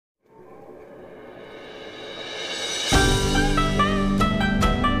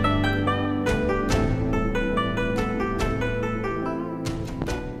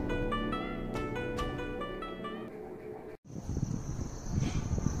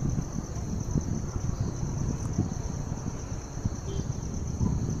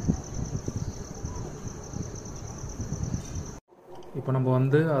இப்போ நம்ம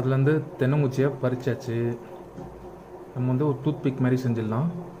வந்து அதுலேருந்து தென்னங்குச்சியை பறிச்சாச்சு. நம்ம வந்து ஒரு டூத் பிக் மாதிரி செஞ்சிடலாம்.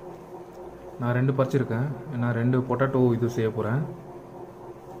 நான் 2 பறிச்சிருக்கேன். நான் 2 பொட்டேட்டோ இது செய்ய போகிறேன்.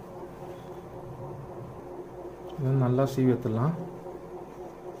 இது நல்லா சீவி எடுத்துடலாம்.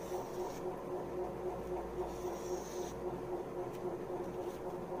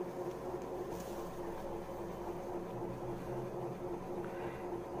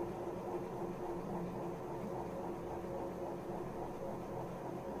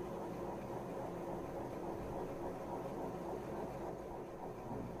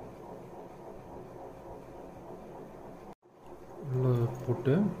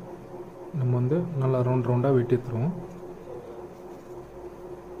 போட்டு நம்ம வந்து நல்லா ரவுண்டாக வெட்டி எடுத்துருவோம்.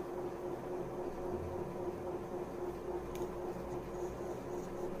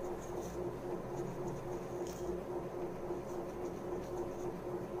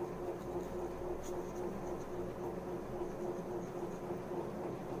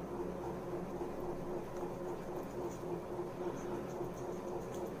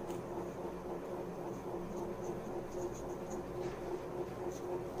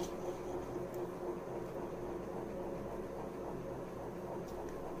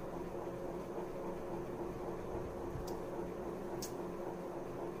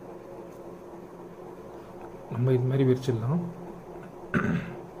 நம்ம இது மாதிரி விரிச்சிடலாம்.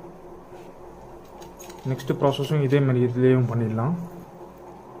 நெக்ஸ்ட் ப்ராசஸும் இதே மாதிரி இதுலேயும் பண்ணிடலாம்.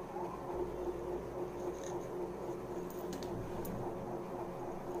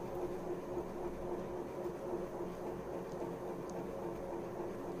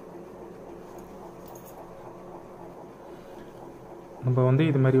 நம்ம வந்து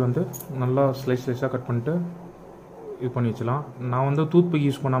இது மாதிரி வந்து நல்லா ஸ்லைஸாக கட் பண்ணிட்டு இது பண்ணி வச்சலாம். நான் வந்து டூத் பிக்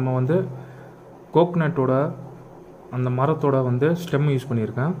யூஸ் பண்ணாமல் வந்து கோக்னட்டோட அந்த மரத்தோட வந்து ஸ்டெம் யூஸ்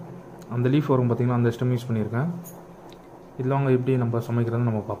பண்ணியிருக்கேன். அந்த லீஃப் வரும் பார்த்திங்களா, அந்த ஸ்டெம் யூஸ் பண்ணியிருக்கேன். இதில் அவங்க எப்படி நம்ம சமைக்கிறதுன்னு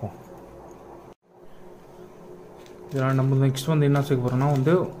நம்ம பார்ப்போம். இதில் நம்ம நெக்ஸ்ட் வந்து என்ன சேர்க்க போகிறோம்னா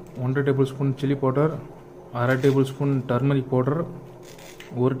வந்து 1 table spoon chilli powder, 1/2 table spoon turmeric powder,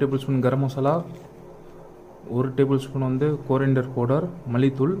 1 table spoon garam masala, 1 table spoon வந்து கோரியண்டர் பவுடர்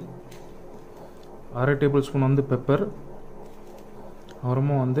மல்லித்தூள், 1/2 டேபிள் ஸ்பூன் வந்து பெப்பர்,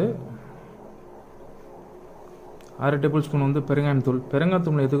 அப்புறமா வந்து 1/2 டேபிள் ஸ்பூன் வந்து பெருங்காயத்தூள்.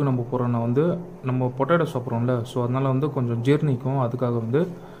 பெருங்காயத்தூள் எதுக்கு நம்ம போடுறோன்னா வந்து நம்ம பொட்டேட்டோ சாப்பிட்றோம்ல, ஸோ அதனால் வந்து கொஞ்சம் ஜீர்ணிக்கும், அதுக்காக வந்து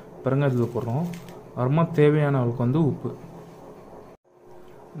பெருங்காயத்தூள் போடுறோம். அப்புறமா தேவையான அளவுக்கு வந்து உப்பு.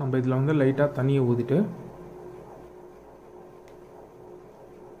 நம்ம இதில் வந்து லைட்டாக தண்ணியை ஊற்றிட்டு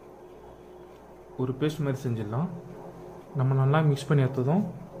ஒரு பேஸ்ட் மாதிரி செஞ்சிடலாம். நம்ம நல்லா மிக்ஸ் பண்ணி எடுத்ததும்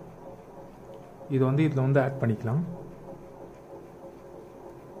இதை வந்து இதில் வந்து ஆட் பண்ணிக்கலாம்.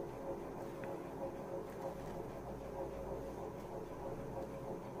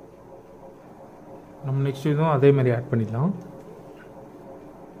 நம்ம நெக்ஸ்ட் இதுவும் அதே மாதிரி ஆட் பண்ணிடலாம்.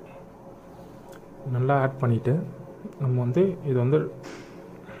 நல்லா ஆட் பண்ணிவிட்டு நம்ம வந்து இது வந்து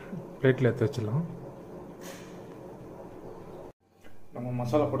பிளேட்டில் எடுத்து வச்சிடலாம். நம்ம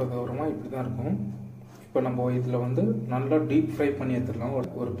மசாலா போட்டதுக்கு அப்புறமா இப்படி தான் இருக்கும். இப்போ நம்ம இதில் வந்து நல்லா டீப் ஃப்ரை பண்ணி எடுத்துடலாம்.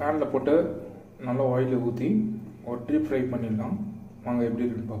 ஒரு பேனில் போட்டு நல்லா ஆயிலில் ஊற்றி ஒரு டீப் ஃப்ரை பண்ணிடலாம். வாங்க எப்படி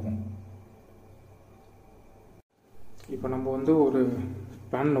இருக்குன்னு பார்ப்போம். இப்போ நம்ம வந்து ஒரு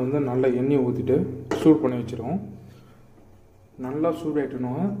பேனில் வந்து நல்லா எண்ணெயை ஊற்றிட்டு சூடு பண்ணி வச்சுருவோம். நல்லா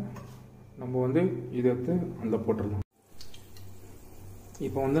சூடாயிட்டோன்னா நம்ம வந்து இதை எடுத்து அதில் போட்டுடலாம்.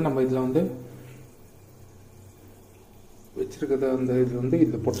 இப்போ வந்து நம்ம இதில் வந்து வச்சுருக்கிறத அந்த இதில் வந்து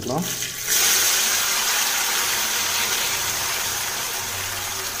இதில் போட்டுடலாம்.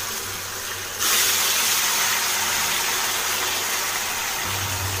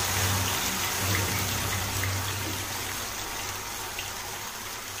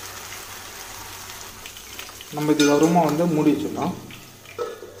 நம்ம இது வருமா வந்து மூடி வச்சிடலாம்.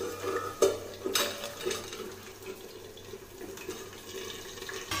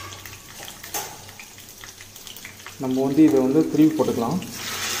 நம்ம வந்து இதை வந்து திருப்பி போட்டுக்கலாம்.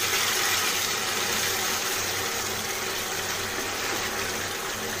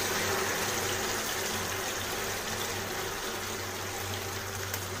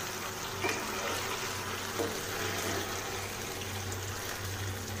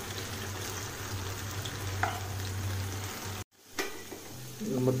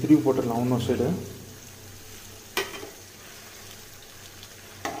 நம்ம திருப்பி போட்டுடலாம் இன்னொரு சைடு.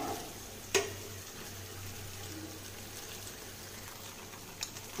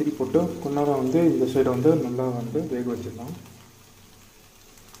 திருப்பி போட்டு கொஞ்ச நேரம் வந்து இந்த சைடை வந்து நல்லா வந்து வேக வச்சிடலாம்.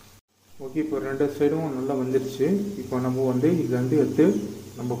 ஓகே, இப்போ 2 சைடும் நல்லா வந்துருச்சு. இப்போ நம்ம வந்து இதில் வந்து எடுத்து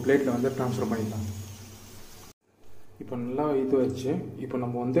நம்ம பிளேட்டில் வந்து ட்ரான்ஸ்ஃபர் பண்ணிடலாம். இப்போ நல்லா இது வச்சு இப்போ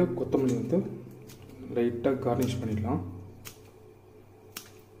நம்ம வந்து கொத்தமல்லி வந்து லைட்டாக கார்னிஷ் பண்ணிடலாம்.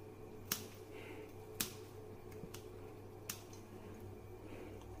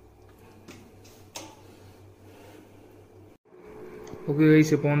 ஓகே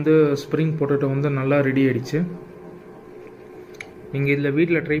கைஸ், இப்போ வந்து ஸ்ப்ரிங் பொட்டேட்டோ வந்து நல்லா ரெடி ஆகிடுச்சு. நீங்கள் இதில்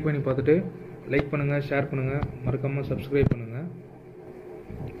வீட்டில் ட்ரை பண்ணி பார்த்துட்டு லைக் பண்ணுங்கள், ஷேர் பண்ணுங்கள், மறக்காமல் சப்ஸ்கிரைப் பண்ணுங்கள்.